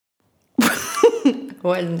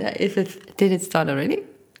Well, did it start already?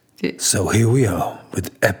 So here we are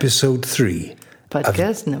with episode 3.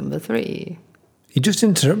 Podcast number 3. You just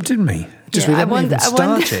interrupted me. We haven't even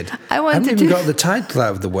started. I haven't even got the title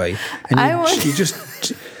out of the way. And you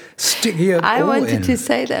just stick your I all wanted in. to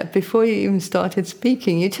say that before you even started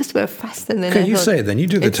speaking. You just were faster than Okay, you say it then. You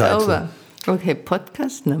do the title. Over. Okay,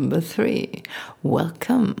 podcast number 3.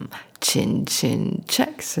 Welcome, Chin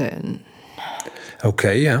Jackson.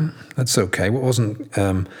 Okay, yeah, that's okay. It wasn't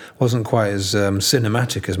quite as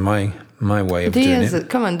cinematic as my way of doing it.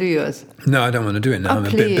 Come on, do yours. No, I don't want to do it now. I'm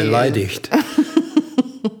a bit beleidigt.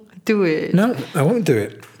 Do it. No, I won't do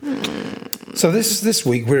it. So this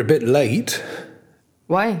week we're a bit late.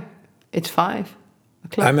 Why? It's 5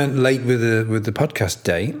 o'clock. I meant late with the podcast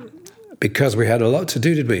day because we had a lot to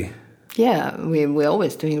do, did we? Yeah, we're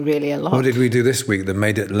always doing really a lot. What did we do this week that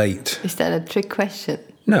made it late? Is that a trick question?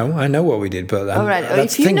 No, I know what we did, but all right.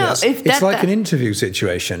 That's the thing. It's like an interview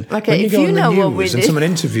situation. Okay, when you if go you on know the what we news and did, someone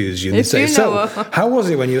interviews you and they say, "So, how was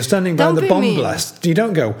it when you were standing by the bomb blast?" You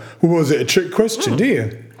don't go, "Well, was it a trick question?" Do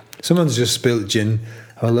you? Someone's just spilled gin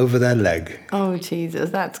all over their leg. Oh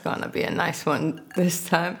Jesus, that's gonna be a nice one this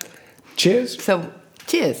time. Cheers. So,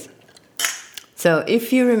 cheers. So,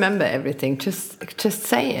 if you remember everything, just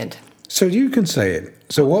say it. So you can say it.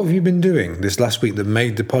 So what have you been doing this last week that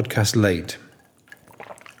made the podcast late?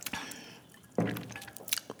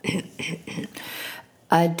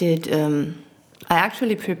 I did. I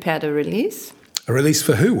actually prepared a release. A release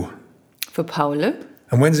for who? For Paolo.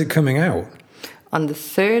 And when's it coming out? On the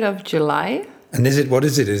 3rd of July. And what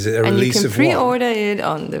is it? Is it a release of what? And you can pre-order it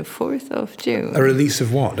on the 4th of June. A release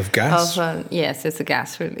of what? Of gas? Yes, it's a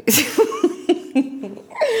gas release.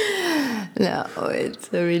 No,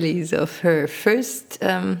 it's a release of her first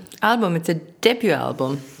album. It's a debut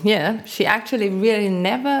album. Yeah, she actually really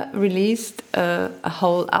never released a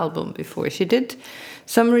whole album before. She did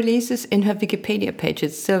some releases in her Wikipedia page.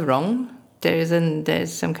 It's still wrong.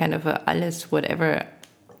 There's some kind of a alles whatever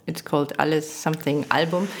it's called, alles something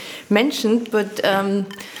album mentioned, but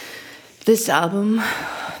this album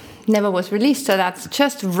never was released. So that's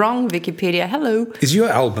just wrong, Wikipedia. Hello. Is your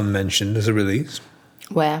album mentioned as a release?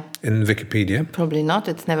 Where? In Wikipedia? Probably not.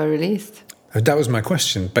 It's never released. That was my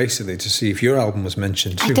question, basically, to see if your album was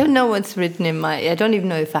mentioned too. I don't know what's written in my... I don't even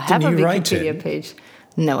know if I have a Wikipedia page.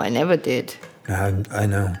 No, I never did. I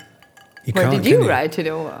know. Where did you write it?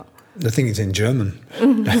 Or? I think it's in German.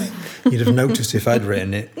 You'd have noticed if I'd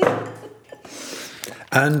written it.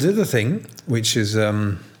 And the other thing, which is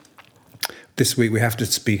this week we have to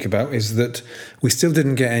speak about, is that we still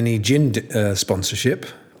didn't get any gin sponsorship.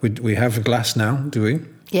 We have a glass now, do we?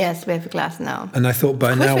 Yes, we have a glass now. And I thought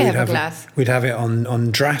by now we'd have it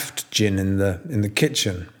on draft gin in the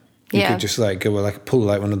kitchen. You could just pull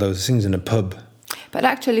like one of those things in a pub. But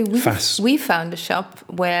actually, we found a shop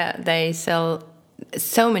where they sell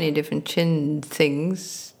so many different gin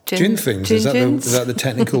things. Gin things? Is that the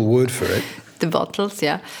technical word for it? The bottles,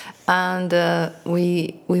 yeah. And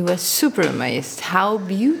we were super amazed how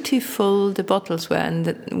beautiful the bottles were.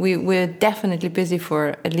 And we're definitely busy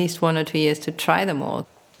for at least 1 or 2 years to try them all.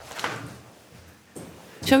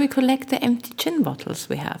 Shall we collect the empty gin bottles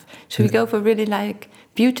we have? Shall we go for really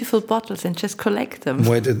beautiful bottles and just collect them?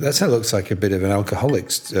 That looks like a bit of an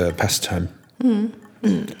alcoholic's pastime.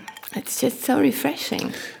 It's just so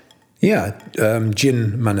refreshing. Yeah,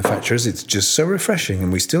 gin manufacturers, it's just so refreshing,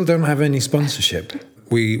 and we still don't have any sponsorship.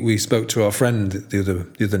 We spoke to our friend the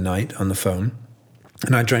other night on the phone,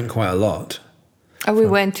 and I drank quite a lot. Oh, we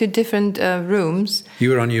went to different rooms.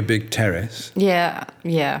 You were on your big terrace. Yeah.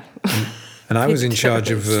 And I was in charge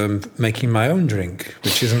of making my own drink,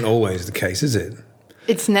 which isn't always the case, is it?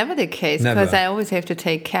 It's never the case, because I always have to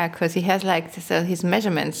take care, because he has his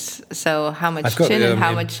measurements, so how much gin and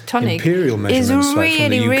how much tonic imperial measurements is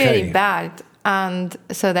really, really bad. And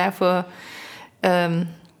so therefore,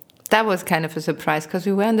 that was kind of a surprise, because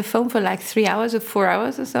we were on the phone for 3 hours or 4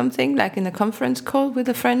 hours or something, in a conference call with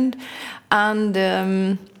a friend. And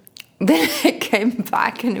then I came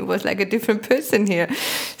back and it was a different person here,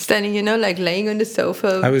 standing, laying on the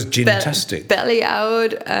sofa. I was gin-tastic. Belly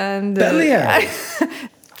out and... belly out?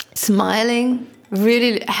 Smiling,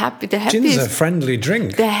 really happy. The happiest, gin's a friendly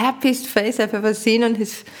drink. The happiest face I've ever seen on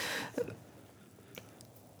his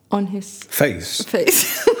face.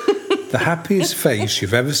 The happiest face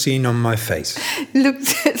you've ever seen on my face. Look,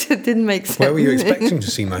 it didn't make sense. Where were you expecting to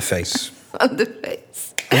see my face? On the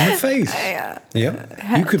face. On the face?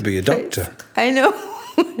 Yeah. You could be a doctor. I know.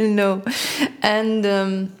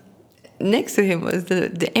 And next to him was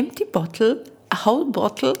the empty bottle, a whole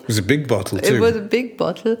bottle. It was a big bottle too. It was a big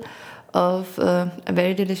bottle of a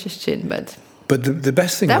very delicious gin, but But the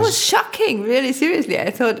best thing That was shocking, really, seriously. I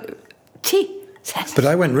thought, gee. But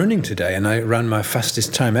I went running today and I ran my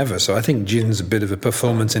fastest time ever. So I think gin's a bit of a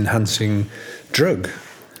performance-enhancing drug.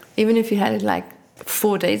 Even if you had it like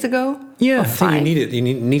 4 days ago? Yeah, I think you need it. You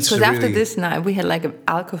needs to really... Because after this night, we had like an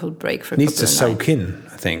alcohol break for a needs couple to of soak nights. in,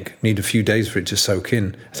 I think. Need a few days for it to soak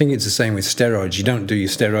in. I think it's the same with steroids. You don't do your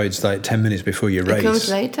steroids like 10 minutes before your race. It comes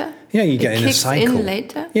later? Yeah, you get in a cycle. It kicks in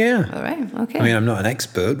later? Yeah. All right, okay. I mean, I'm not an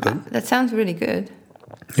expert, but... That sounds really good.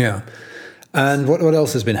 Yeah. And what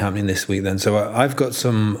else has been happening this week then? So I've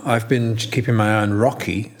been keeping my eye on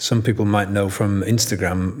Rocky. Some people might know from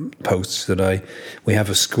Instagram posts that we have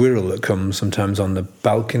a squirrel that comes sometimes on the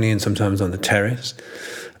balcony and sometimes on the terrace.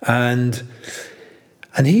 And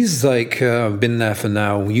he's like been there for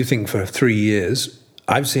now, you think for 3 years.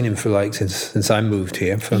 I've seen him for like since I moved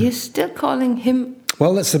here. You're still calling him...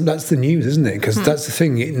 Well, that's the news, isn't it? Because that's the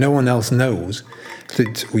thing. No one else knows.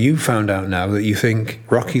 That you found out now that you think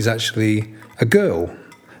Rocky's actually a girl.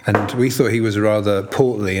 And we thought he was rather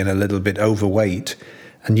portly and a little bit overweight.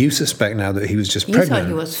 And you suspect now that he was just pregnant. You thought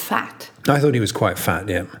he was fat. I thought he was quite fat,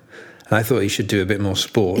 yeah. And I thought he should do a bit more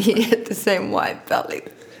sport. He had the same white belly.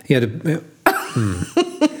 He had a...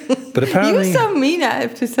 But apparently... You're so mean. I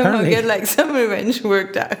have to somehow get like some revenge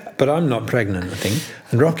worked out. But I'm not pregnant, I think.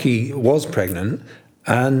 And Rocky was pregnant.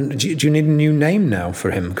 And do you need a new name now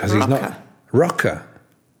for him? Because he's not... Rocker.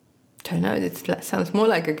 Don't know. That sounds more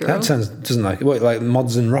like a girl. That doesn't like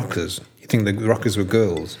mods and rockers. You think the rockers were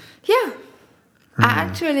girls? Yeah.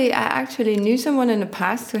 I actually knew someone in the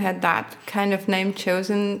past who had that kind of name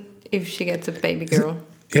chosen if she gets a baby girl.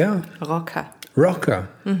 Yeah. Rocker.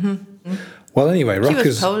 Mm-hmm. Well, anyway, Rockers... She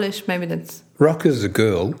was Polish, maybe that's... Rocker's a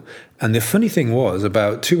girl. And the funny thing was,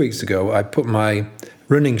 about 2 weeks ago, I put my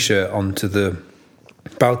running shirt onto the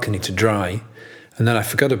balcony to dry. And then I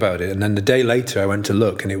forgot about it. And then the day later, I went to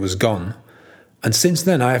look and it was gone. And since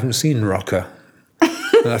then, I haven't seen Rocker.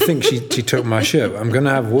 And I think she took my shirt. I'm going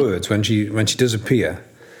to have words when she does appear.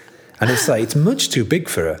 And it's like, it's much too big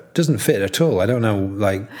for her. It doesn't fit at all. I don't know,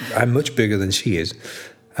 like, I'm much bigger than she is.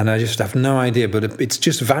 And I just have no idea. But it's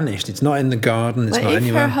just vanished. It's not in the garden. It's not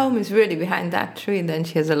anywhere. If her home is really behind that tree, then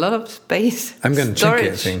she has a lot of space. I'm going to check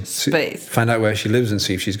it, I think. Space. Find out where she lives and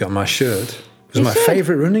see if she's got my shirt. It was my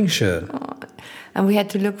favourite running shirt. Oh. And we had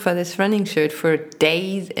to look for this running shirt for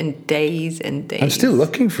days and days and days. I'm still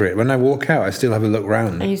looking for it. When I walk out, I still have a look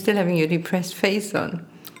round. And you're still having your depressed face on.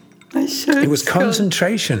 It was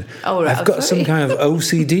concentration. Oh, right. I've got some kind of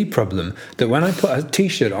OCD problem that when I put a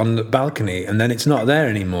T-shirt on the balcony and then it's not there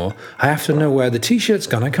anymore, I have to know where the T-shirt's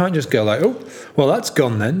gone. I can't just go like, oh, well, that's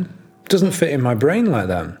gone then. It doesn't fit in my brain like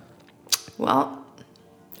that. Well...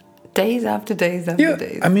 Days after days after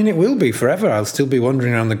days. I mean, it will be forever. I'll still be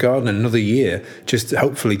wandering around the garden another year, just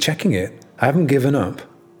hopefully checking it. I haven't given up.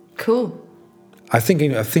 Cool. I'm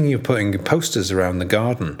thinking of putting posters around the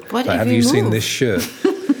garden. What like, have you seen this shirt?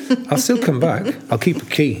 I'll still come back. I'll keep a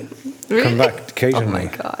key. Really? Come back occasionally. Oh my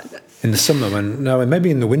God. In the summer, maybe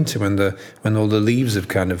in the winter when all the leaves have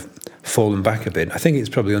kind of fallen back a bit. I think it's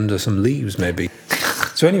probably under some leaves, maybe.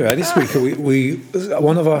 So anyway, this week we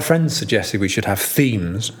one of our friends suggested we should have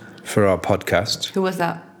themes for our podcast. Who was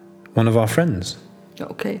that? One of our friends.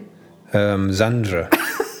 Okay. Zandra.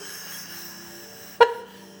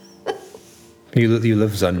 You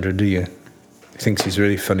love Zandra, do you? You think she's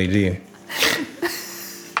really funny, do you?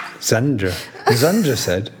 Zandra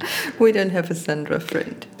said... We don't have a Zandra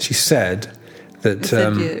friend. She said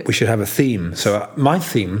that we should have a theme. So my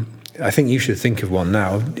theme... I think you should think of one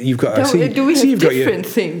now. You've got. Do we have different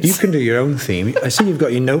themes? You can do your own theme. I see you've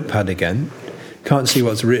got your notepad again. Can't see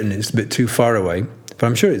what's written. It's a bit too far away. But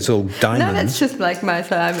I'm sure it's all diamonds. No, that's just like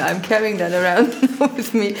myself. I'm carrying that around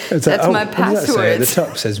with me. That's my password. The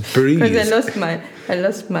top says breathe. Because I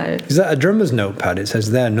lost my. Is that a drummer's notepad? It says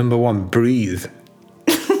there, number 1, breathe.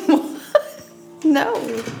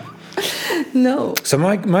 No. So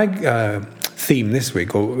my theme this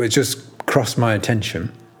week, or it just crossed my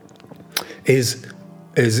attention, is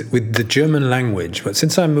with the German language. But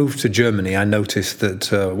since I moved to Germany, I noticed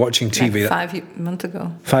that watching TV... Like 5 months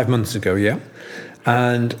ago. 5 months ago, yeah.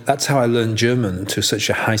 And that's how I learned German to such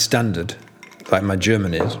a high standard, like my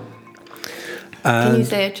German is. Can you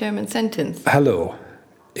say a German sentence? Hallo,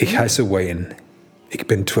 ich heiße Wayne. Ich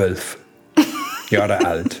bin 12 Jahre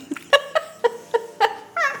alt.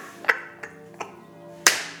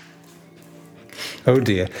 Oh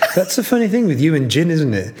dear. That's the funny thing with you and gin,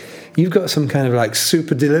 isn't it? You've got some kind of like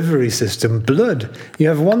super delivery system, blood. You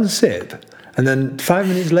have one sip, and then 5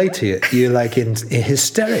 minutes later, you're like in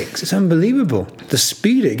hysterics. It's unbelievable. The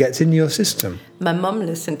speed it gets in your system. My mom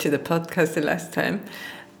listened to the podcast the last time,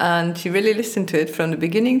 and she really listened to it from the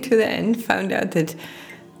beginning to the end, found out that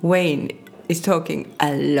Wayne is talking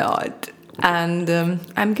a lot, and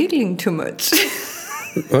I'm giggling too much.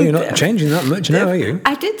 Well, you're not changing that much now, are you?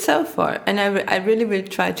 I did so far, and I really will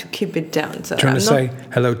try to keep it down. So Trying to say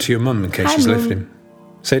hello to your mum in case she's listening.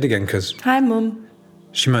 Say it again, because hi, Mum.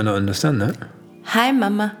 She might not understand that. Hi,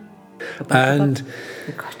 Mama. And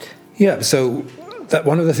yeah, so that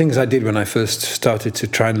one of the things I did when I first started to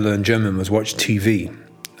try and learn German was watch TV,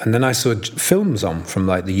 and then I saw films on from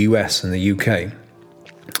like the US and the UK.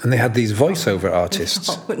 And they had these voiceover artists.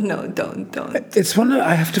 Oh, no, don't. It's one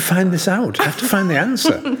I have to find this out. I have to find the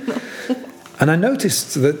answer. No. And I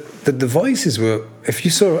noticed that the voices were, if you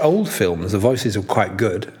saw old films, the voices were quite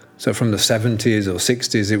good. So from the 70s or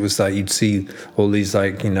 60s, it was like you'd see all these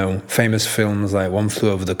like, famous films like One Flew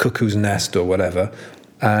Over the Cuckoo's Nest or whatever.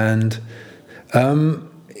 And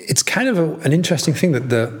it's kind of an interesting thing that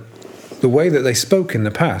the way that they spoke in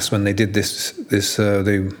the past when they did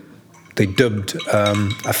they dubbed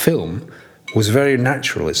a film was very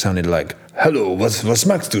natural. It sounded like, "Hello, was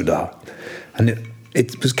magst du da?" And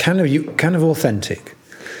it was kind of authentic.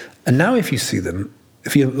 And now if you see them,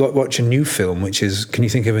 if you watch a new film, can you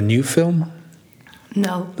think of a new film?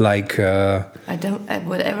 No. Like... I don't...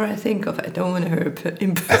 Whatever I think of, I don't want to hear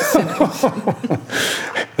impersonation.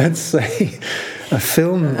 Let's say a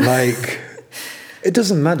film like... It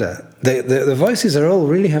doesn't matter. The voices are all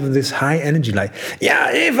really having this high energy, like,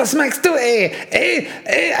 "Ja, was magst du,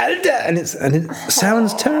 Alter," and it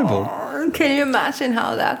sounds terrible. Can you imagine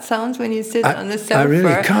how that sounds when you sit on the sofa? I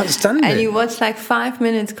really can't stand it. And you watch like 5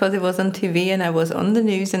 minutes because it was on TV and I was on the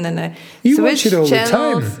news, and then I watch it all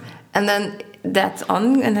channels, the time. and then that's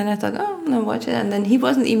on, and then I thought, oh, no, watch it, and then he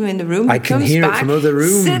wasn't even in the room. I can hear it from other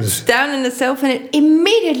rooms. Sits down on the sofa and it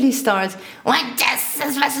immediately starts. Was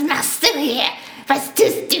machst du hier? Was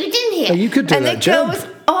tust du denn hier? Oh, you could do and that it job. goes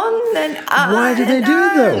on and on. Why do they do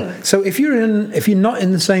it though? So if you're not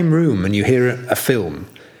in the same room and you hear a film,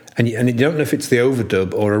 and you don't know if it's the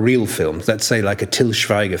overdub or a real film, let's say like a Till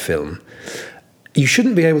Schweiger film, you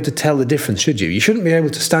shouldn't be able to tell the difference, should you? You shouldn't be able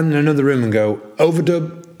to stand in another room and go,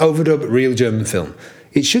 overdub, real German film.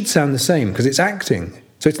 It should sound the same because it's acting.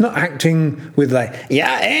 So it's not acting with like,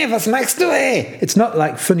 "Ja, was magst du, It's not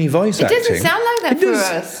like funny voice acting. It doesn't sound like that for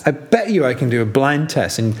us. I bet you I can do a blind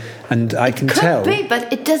test and I can tell. It could be,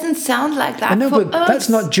 but it doesn't sound like that. I know, for but us. That's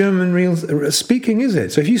not German real speaking, is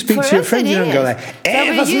it? So if you speak to your friend, you don't go like,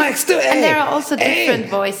 "Was magst du, And there are also different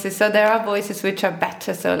voices. So there are voices which are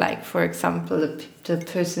better. So like, for example, the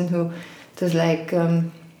person who does like...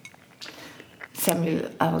 Samuel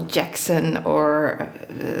L. Jackson or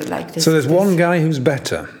like this. So there's one guy who's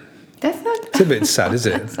better. That's not... It's a bit sad, is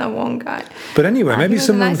it? That's not one guy. But anyway, maybe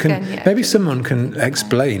someone someone can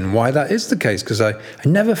explain why that is the case, because I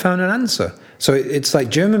never found an answer. So it's like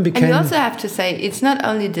German became... And you also have to say, it's not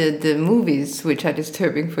only the movies which are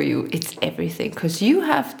disturbing for you, it's everything. Because you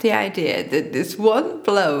have the idea that this one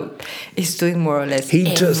bloke is doing more or less He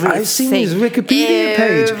does. I've seen his Wikipedia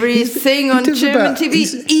page. Everything on German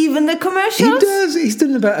TV, even the commercials. He does. He's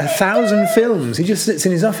done about 1,000 films. He just sits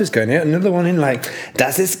in his office going, another one in like,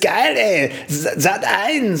 "Das ist geil, Sat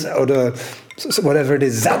 1, oder... whatever it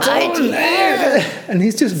is, Saturn, and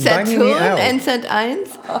he's just banging it out. And Sat 1.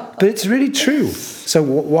 But it's really true. So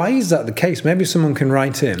why is that the case? Maybe someone can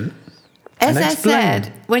write in. As I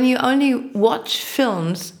said, when you only watch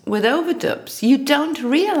films with overdubs, you don't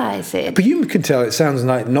realize it. But you can tell it sounds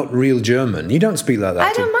like not real German. You don't speak like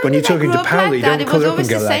that. I don't mind. When you're talking to Paula, you don't call up and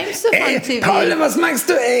go like, Paula, was magst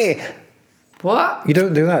du, What? You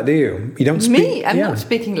don't do that, do you? You don't speak... Me? I'm not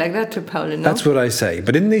speaking like that to Paula, no. That's what I say.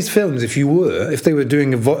 But in these films, if they were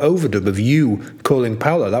doing an overdub of you calling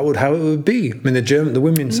Paula, that would how it would be. I mean, the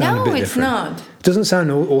women sound a bit different. No, it's not. It doesn't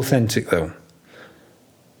sound authentic, though.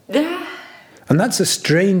 And that's a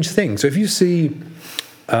strange thing. So if you see...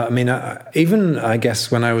 I guess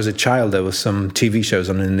when I was a child, there were some TV shows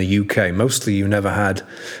on in the UK. Mostly you never had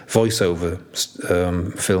voiceover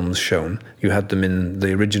films shown. You had them in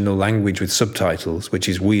the original language with subtitles, which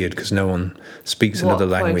is weird because no one speaks another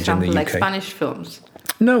language in the UK. Like Spanish films?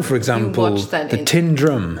 No, for example, the Tin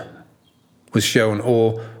Drum was shown,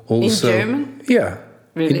 or also... In German? Yeah,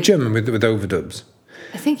 really? In German with overdubs.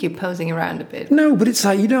 I think you're posing around a bit. No, but it's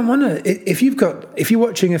like you don't want to. If you're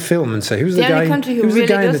watching a film and say, "Who's the guy? Country who who's really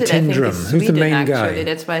the guy in does the tin drum? Who's the main guy?"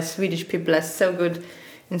 That's why Swedish people are so good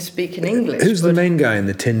in speaking English. Who's the main guy in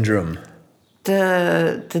the tin drum?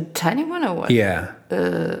 The tiny one or what? Yeah.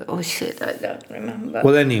 Oh shit, I don't remember.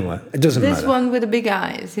 Well, anyway, it doesn't matter. This one with the big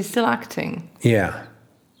eyes. He's still acting. Yeah.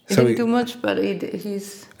 He didn't do much, but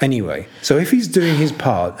he's... Anyway, so if he's doing his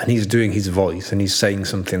part and he's doing his voice and he's saying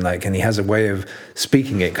something like, and he has a way of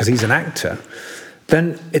speaking it because he's an actor,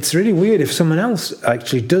 then it's really weird if someone else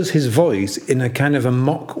actually does his voice in a kind of a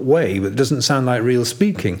mock way but doesn't sound like real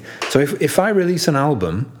speaking. So if I release an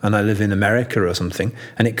album and I live in America or something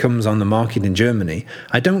and it comes on the market in Germany,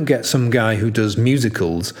 I don't get some guy who does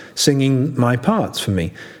musicals singing my parts for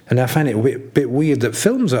me. And I find it a bit weird that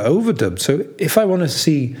films are overdubbed. So if I want to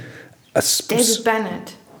see David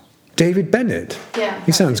Bennett. David Bennett? Yeah.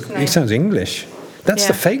 He sounds English. That's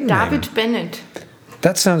the fake name. David Bennett.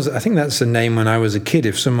 I think that's the name when I was a kid.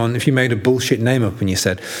 If you made a bullshit name up and you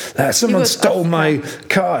said, someone stole my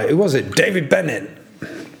car, who was it? David Bennett.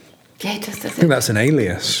 Yeah, I think that's an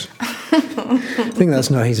alias. I think that's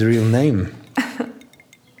not his real name.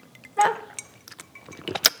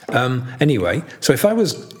 Anyway, so if I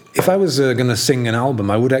was going to sing an album,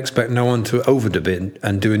 I would expect no one to overdub it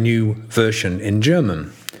and do a new version in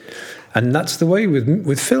German. And that's the way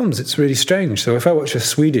with films. It's really strange. So if I watch a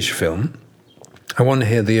Swedish film, I want to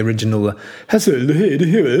hear the original. You have a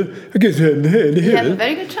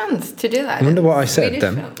very good chance to do that. I wonder what I said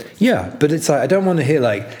then. Films. Yeah, but it's like I don't want to hear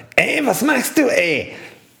like "Was machst du,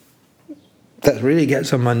 That really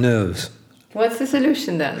gets on my nerves. What's the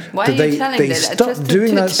solution then? Why are you telling them that? Stop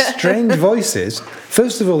doing that strange voices.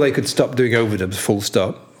 First of all, they could stop doing overdubs, full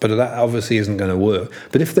stop. But that obviously isn't going to work.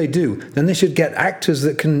 But if they do, then they should get actors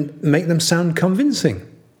that can make them sound convincing.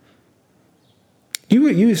 You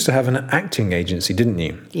used to have an acting agency, didn't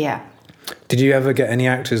you? Yeah. Did you ever get any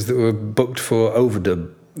actors that were booked for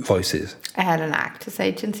overdub voices? I had an actors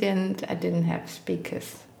agency and I didn't have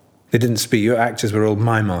speakers. They didn't speak. Your actors were all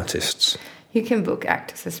mime artists. You can book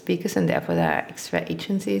actors as speakers and therefore there are extra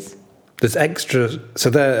agencies. There's extra, so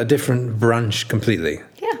they're a different branch completely?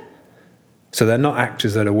 Yeah. So they're not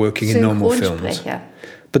actors that are working in normal films? Yeah.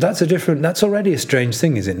 But that's already a strange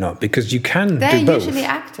thing, is it not? Because you can do both. They're usually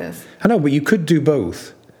actors. I know, but you could do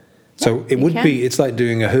both. So it's like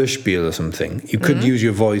doing a Hörspiel or something. You could use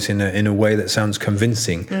your voice in a way that sounds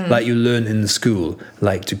convincing, like you learn in the school,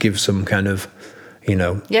 like to give some kind of,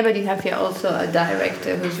 Yeah, but you have here also a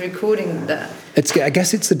director who's recording the... I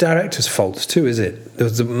guess it's the director's fault too, is it?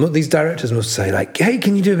 These directors must say like, hey,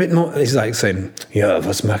 can you do a bit more? It's like saying, yeah,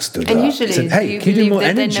 was machst du da? And usually, hey, can you do more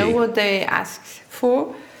energy? They know what they ask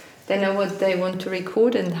for. They know what they want to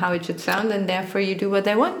record and how it should sound, and therefore you do what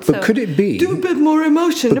they want. But could it be... Do a bit more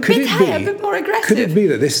emotion, a bit higher, a bit more aggressive. Could it be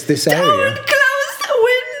that this area... Don't close the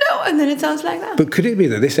window! And then it sounds like that. But could it be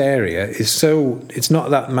that this area is so... It's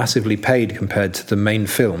not that massively paid compared to the main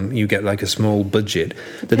film. You get like a small budget.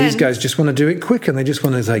 That these guys just want to do it quick and they just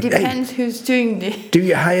want to like... Depends who's doing the... Do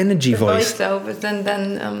your high energy voice. Voiceovers and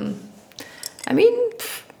then...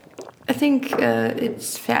 I think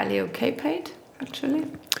it's fairly okay paid, actually.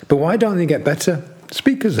 But why don't they get better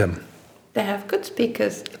speakers then? They have good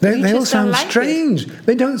speakers. They all sound strange.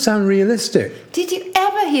 They don't sound realistic. Did you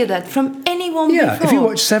ever hear that from anyone before? Yeah, if you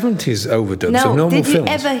watch 70s overdubs of normal films. Did you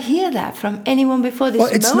ever hear that from anyone before? This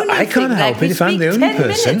I can't help it if I'm the only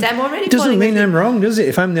person. It doesn't mean I'm wrong, does it?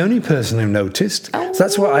 If I'm the only person who noticed. So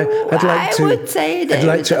that's what I'd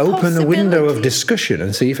like to open a window of discussion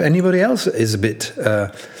and see if anybody else is a bit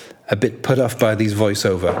put off by these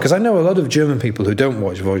voiceover. Because I know a lot of German people who don't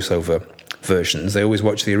watch voiceover versions. They always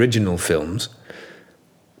watch the original films.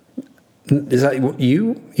 Is that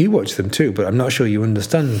you? You watch them too, but I'm not sure you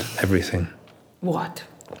understand everything. What?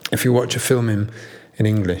 If you watch a film in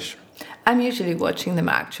English. I'm usually watching them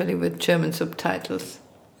actually with German subtitles.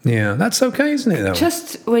 Yeah, that's okay, isn't it, though?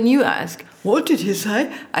 Just when you ask, what did he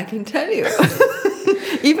say? I can tell you.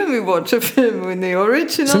 Even we watch a film in the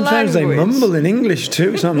original Sometimes language. They mumble in English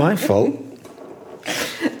too. It's not my fault.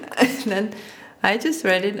 And then I just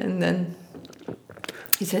read it and then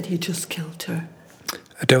he said he just killed her.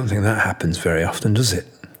 I don't think that happens very often, does it?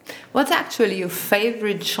 What's actually your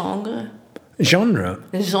favorite genre? Genre?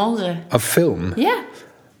 Genre. Of film? Yeah.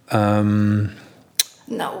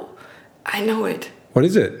 No, I know it. What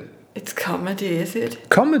is it? It's comedy, is it?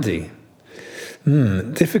 Comedy?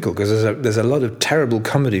 Difficult, because there's a lot of terrible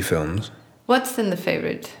comedy films. What's then the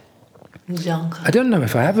favorite genre? I don't know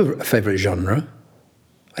if I have a favorite genre.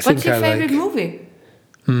 What's your favorite movie?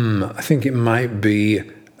 I think it might be...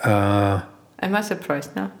 Am I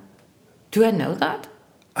surprised now? Do I know that?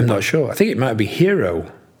 I'm not sure. I think it might be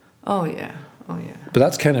Hero. Oh, yeah. But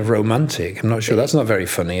that's kind of romantic. I'm not sure. That's not very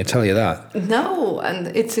funny, I tell you that. No, and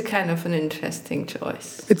it's a kind of an interesting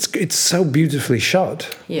choice. It's so beautifully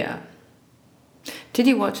shot. Yeah. Did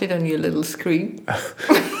you watch it on your little screen?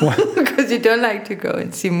 Because you don't like to go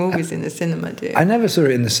and see movies in the cinema, do you? I never saw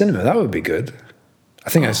it in the cinema. That would be good. I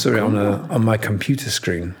think I saw it on my computer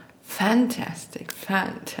screen. Fantastic.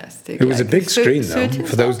 It was a big screen, though,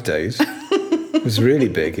 for those days. It was really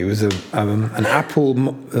big. It was an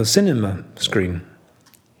Apple cinema screen.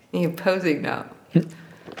 You're posing now.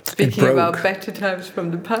 Speaking about better times from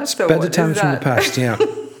the past, or better times from the past, yeah.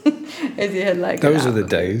 As you had like those are the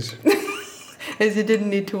days. As you didn't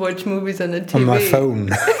need to watch movies on the TV. On my phone.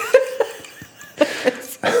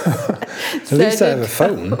 At least I have a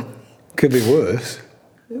phone. Could be worse.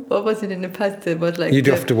 What was it in the past? It was like you'd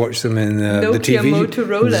have to watch them in Nokia the TV,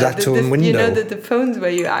 Motorola, Saturn window. You know the phones where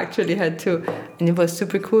you actually had to, and it was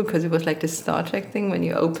super cool because it was like the Star Trek thing when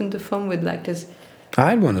you opened the phone with like this.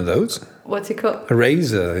 I had one of those. What's it called? A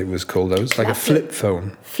Razor, it was called those, like a flip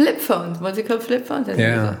phone. Flip phones? What's it called? Flip phones?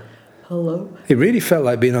 Yeah. Hello. It really felt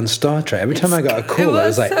like being on Star Trek. Every time I got a call, it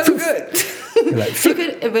was like... so good. Like, you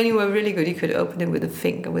could, when you were really good, you could open it with a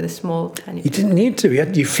finger, with a small, tiny... You didn't need to.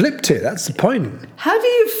 You flipped it. That's the point. How do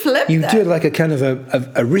you flip you that? do like a kind of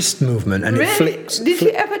a wrist movement, and really? it flips. Did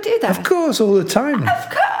you ever do that? Of course, all the time. Of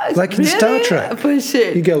course. Like in really? Star Trek.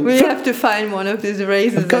 Bullshit. You go... We have to find one of these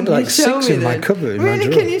razors. I've got like 6 in my cupboard. In really? My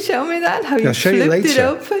drawer. Can you show me that? How I'll you show you flipped later. it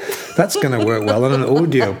open? That's going to work well on an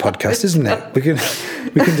audio podcast, isn't it? We can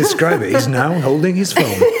describe it. He's now holding his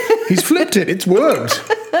phone. He's flipped it. It's worked.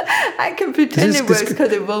 I can pretend it works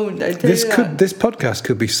because it won't. This podcast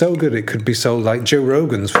could be so good it could be sold like Joe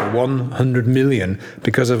Rogan's for 100 million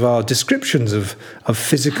because of our descriptions of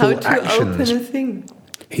physical actions. How to open a thing.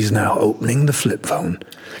 He's now opening the flip phone.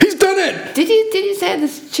 He's done it. Did you say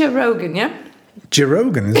this Joe Rogan? Yeah. Joe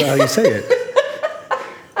Rogan, is that how you say it?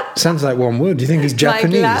 Sounds like one word. Do you think he's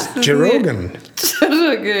Japanese? Joe Rogan. Joe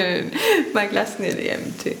Rogan. My glass nearly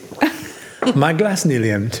empty. My glass nearly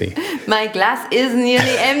empty. My glass is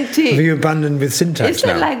nearly empty. Have you abandoned with syntax Is it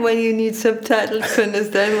now? like when you need subtitles to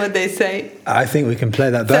understand what they say? I think we can play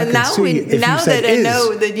that back so now and see if now you said that I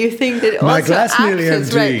know that you think that my also glass nearly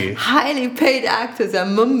actors, empty. right, highly paid actors are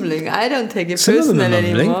mumbling. I don't take it Some of them personal are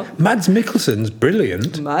mumbling. anymore. Mads Mikkelsen's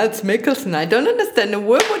brilliant. Mads Mikkelsen, I don't understand a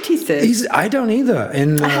word what he says. I don't either.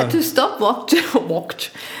 I had to stop watch.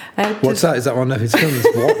 What's that? Is that one of his films?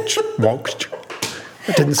 Watched.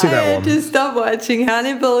 I didn't see that one. I had to stop watching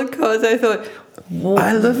Hannibal because I thought,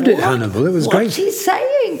 I loved it, Hannibal. It was great. What's he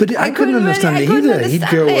saying? But I couldn't understand it either. He'd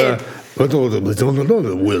go, the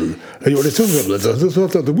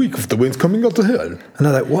week of the wind's coming up the hill. And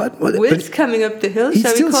I'm like, what? Will's coming up the hill?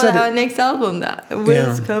 Shall we call our next album that?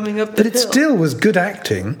 Will's coming up the hill. But it still was good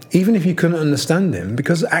acting, even if you couldn't understand him,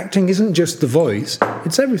 because acting isn't just the voice,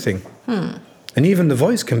 it's everything. And even the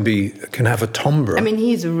voice can have a timbre. I mean,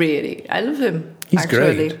 I love him. He's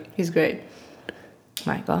great. He's great.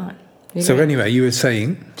 My God. So anyway, you were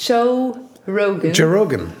saying? Joe Rogan.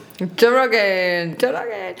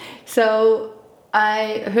 So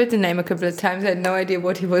I heard the name a couple of times. I had no idea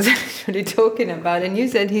what he was actually talking about. And you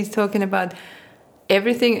said he's talking about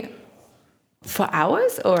everything for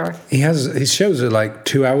hours, or? His shows are like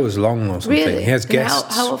 2 hours long or something. Really? He has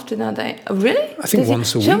guests. How often are they? Oh, really? I think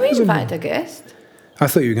once a week. Shall we invite a guest? I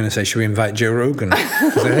thought you were going to say, should we invite Joe Rogan?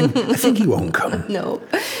 I think he won't come. No.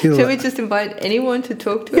 Shall we just invite anyone to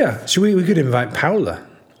talk to us? Yeah, we could invite Paula.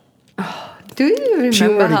 Oh, do you remember? She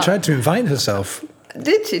already tried to invite herself.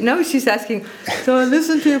 Did she? No, she's asking, so I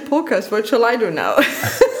listened to your podcast, what shall I do now?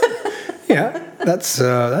 Yeah, that's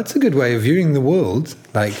a good way of viewing the world.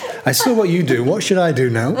 Like, I saw what you do, what should I do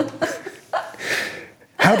now?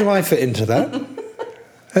 How do I fit into that?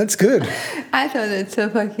 That's good. I thought it's so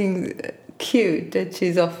fucking cute that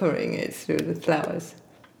she's offering it through the flowers.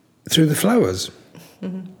 Through the flowers?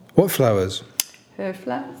 Mm-hmm. What flowers? Her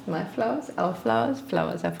flowers, my flowers, our flowers.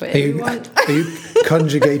 Flowers are for everyone. Are you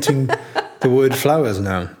conjugating the word flowers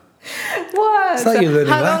now? What? It's like you're learning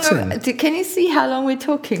Latin. Can you see how long we're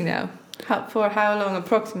talking now? For how long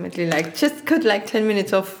approximately? Like, just cut like 10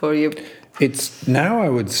 minutes off for you. It's now, I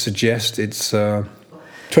would suggest it's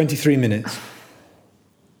 23 minutes.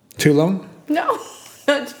 Too long? No,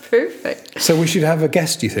 that's perfect. So we should have a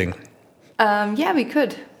guest, you think? Yeah, we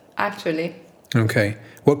could, actually. Okay.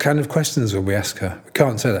 What kind of questions will we ask her? We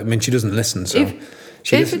can't say that. I mean, she doesn't listen, so...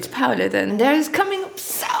 If it's Paula, then there is coming up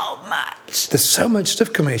so much. There's so much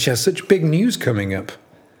stuff coming up. She has such big news coming up.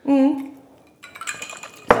 So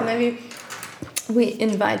maybe we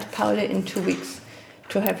invite Paula in 2 weeks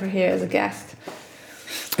to have her here as a guest.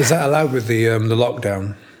 Is that allowed with the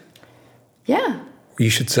lockdown? Yeah. You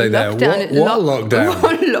should say lockdown, there. What lockdown?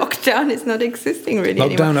 Lockdown is not existing really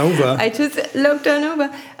lockdown anymore. Lockdown over.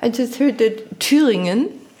 I just heard that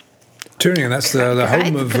Thüringen, that's the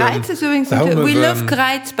home of... Greiz is doing something. We love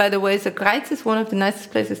Greiz, by the way. So Greiz is one of the nicest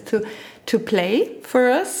places to play for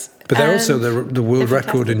us. But they're also the world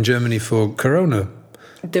record in Germany for corona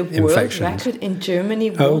The world infections. record in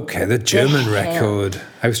Germany. Okay, the German record.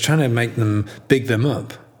 I was trying to make them big them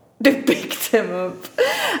up. To pick them up.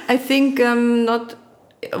 I think not,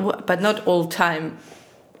 but not all time.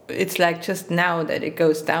 It's like just now that it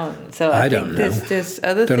goes down. So I don't think know. This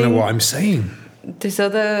other Don't thing, know what I'm saying. This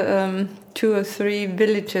other 2 or 3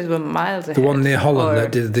 villages were miles ahead. The one near Holland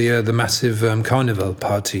that did the massive carnival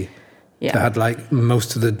party. Yeah. That had like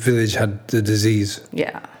most of the village had the disease.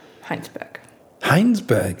 Yeah, Heinsberg.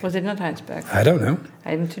 Heinsberg? Was it not Heinsberg? I don't know.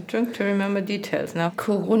 I'm too drunk to remember details now.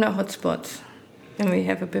 Corona hotspots. And we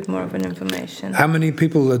have a bit more of an information. How many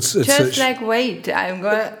people had Just searched? like, wait, I'm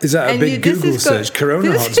going... Is that a big Google search? Corona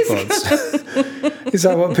hotspots? Is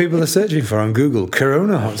that what people are searching for on Google?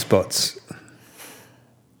 Corona hotspots?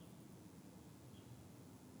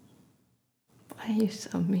 Why are you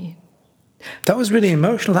so mean? That was really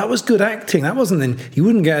emotional. That was good acting. That wasn't in... You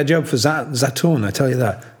wouldn't get a job for Saturn, I tell you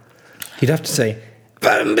that. You'd have to say,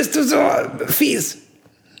 "Warum bist du so fies?"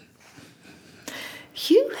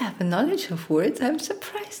 You have a knowledge of words. I'm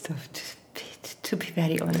surprised of, to be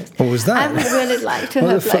very honest. What was that? I would really like to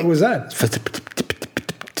what have the fuck was that?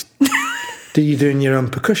 Did you doing your own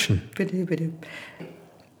percussion?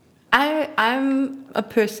 I'm a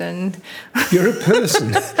person. You're a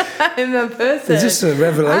person. I'm a person. Is this a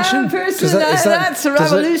revelation? I'm a person. Is That's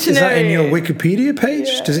revolutionary. Is that in your Wikipedia page?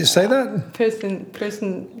 Yeah. Does it say that? Person.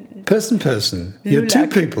 You're Lula. 2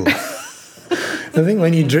 people. I think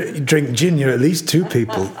when you drink gin, you're at least 2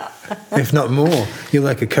 people, if not more. You're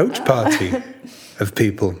like a coach party of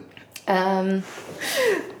people.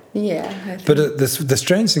 Yeah. But the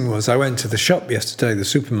strange thing was, I went to the shop yesterday, the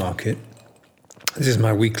supermarket. This is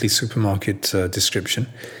my weekly supermarket description.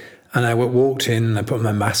 And I walked in, and I put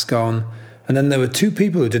my mask on. And then there were 2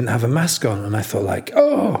 people who didn't have a mask on. And I thought like,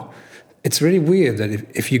 oh, it's really weird that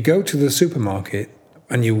if you go to the supermarket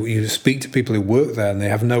and you speak to people who work there and they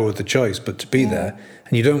have no other choice but to be there,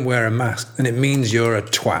 and you don't wear a mask, then it means you're a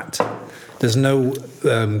twat. There's no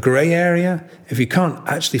grey area. If you can't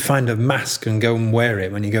actually find a mask and go and wear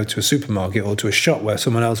it when you go to a supermarket or to a shop where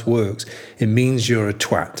someone else works, it means you're a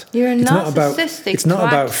twat. You're a narcissistic It's not twat.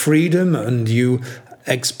 about freedom and you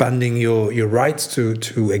expanding your rights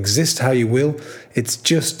to exist how you will. It's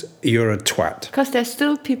just you're a twat. Because there's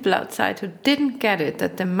still people outside who didn't get it,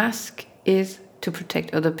 that the mask is to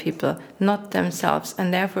protect other people, not themselves.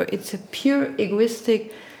 And therefore it's a pure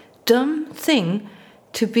egoistic, dumb thing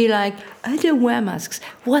to be like, I don't wear masks.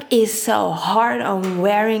 What is so hard on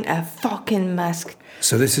wearing a fucking mask?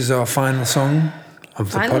 So this is our final song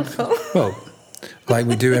of the Final song? Well, like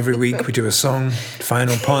we do every week, we do a song,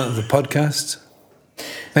 final part of the podcast.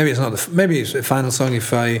 Maybe it's a final song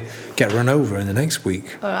if I get run over in the next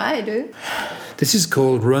week. All right, dude. This is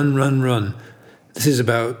called Run, Run, Run. This is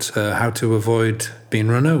about how to avoid being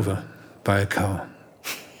run over by a car.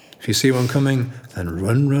 If you see one coming, then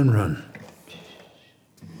run, run, run.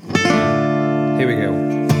 Here we go.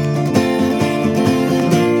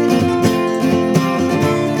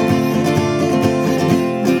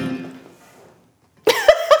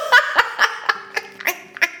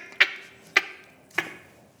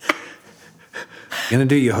 You gonna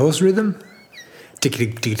do your horse rhythm?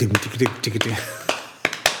 Tickety-tickety-tickety-tickety.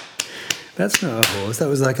 That's not a horse. That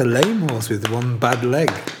was like a lame horse with one bad leg.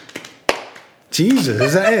 Jesus,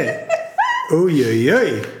 is that it? Oh,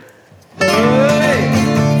 yeah.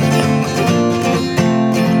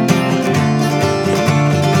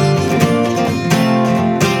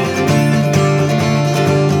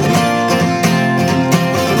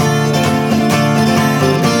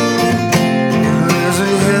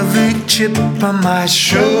 Chip on my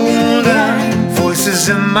shoulder, voices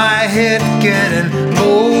in my head getting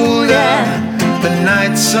older. The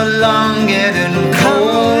nights are long, getting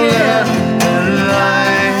colder, and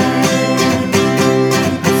like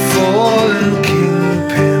a fallen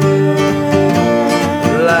kingpin,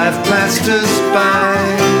 life passed us by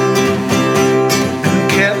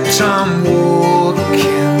and kept on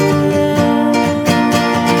walking.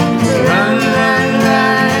 Run, run,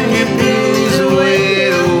 run, your blues away.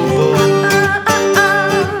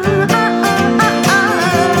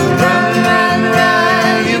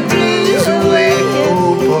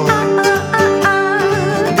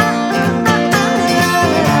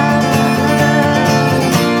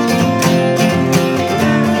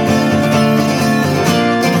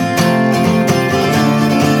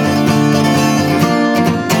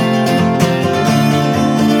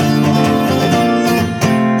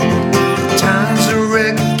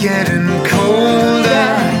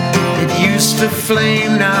 To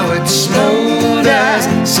flame, now it smolders,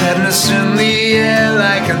 sadness in the air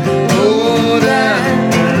like an odor.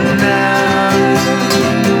 And now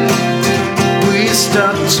we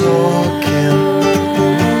stop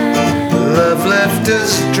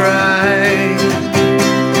stride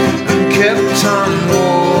and kept on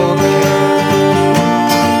walking.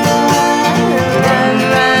 Run,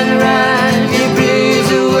 run, run, you blues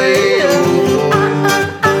away, oh boy.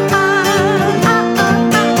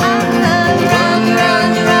 Run,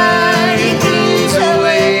 run, run, you blues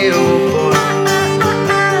away, oh boy.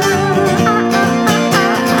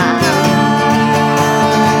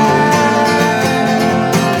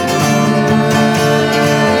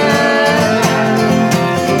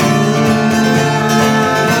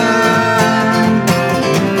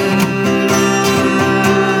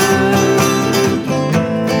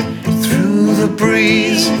 Through the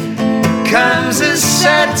breeze comes a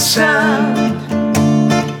sad sound.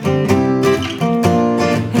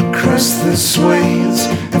 Across the swathes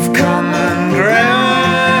of common ground,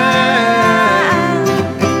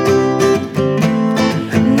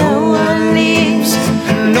 no one leaves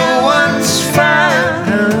and no one's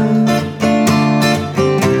found.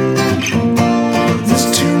 There's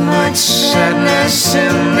too much sadness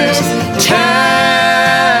in this town.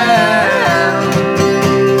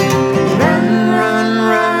 Run, run,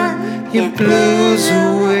 run, your blues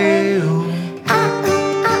away.